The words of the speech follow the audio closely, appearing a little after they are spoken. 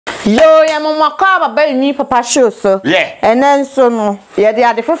Yo, ya mama kwa baba ni papa show so. Yeah. And then so no, ya de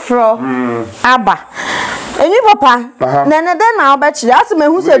ade foforo. Aba. Eni papa, na na den na obachi. As me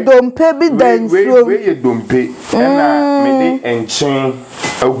hu se dompe bi dan so. We ye dompe. Na me de enchen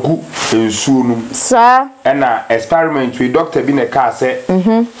agu ensuo num. Sir. Na experiment we doctor bi na ka say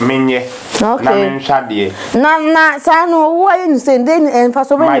menye. Na menhwade. Na sa no wo ye nse den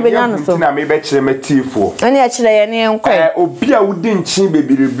enfaso be ni benya no so. Na me be kire metifo. Eni a kire ye ne nkwa. Obi a wudi nchin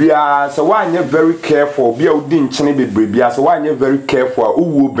bebirebia so wanye very careful. Obi a wudi nchin bebirebia so wanye very careful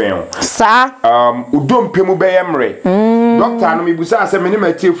uwo ben. Sa. Udompe mu be yemre. Doctor no mibusa se me ni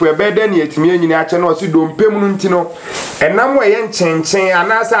metifo e be den yetimi anyini ache no si dompe mu nti no. Enam we ye nchenchen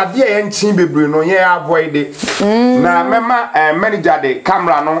anasa ade ye nchin bebre no ye avoid na mema manager de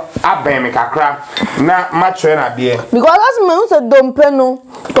camera no aben me kakra na matwe na de because as me hu se dompe no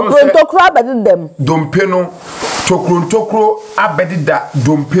tokro abedi dem dompe no tokro abedida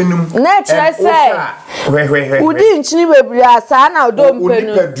dompe num na kire se udi nchini bebre asa na dompe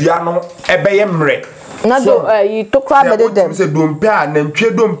no onipadua no ebe ye mre na do yi tokro abedi dem se dompe a na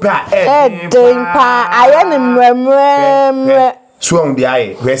ntwe dompe a den pa aye ne mremre so on the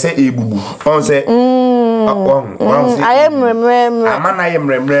eye we say ebubu on say I am remember. Amana I am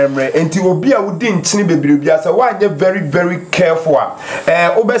remember. Enti obi a wudi nchini bebirebia say wanye very careful.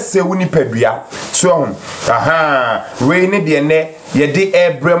 Obese woni padua. So we ne de ne ye de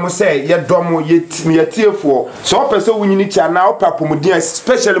ebrem say ye dom ye tiefo. So opese wonyini cha na opapomudin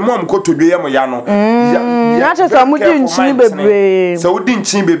especially mom ko to dwe ya no. Na che so mudi nchini bebre. So wudi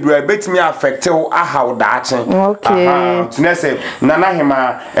nchini bebre betimi affect how da achen. Okay. Tinese nana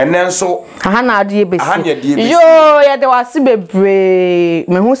hema enen so na ade besi. Yo ya de wase bebre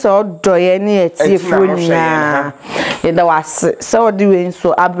me hu se odo ye ne etiefo nyina ye de wase se odi we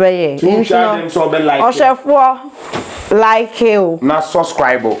nso abreye o chefo like you na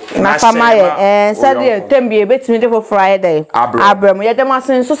subscribe na famaye said ye tembe betimi de for Friday abram ye de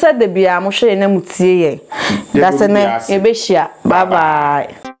masen so said de bia mo hwe na mutie ye that's na ye be hia bye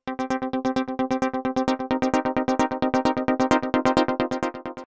bye.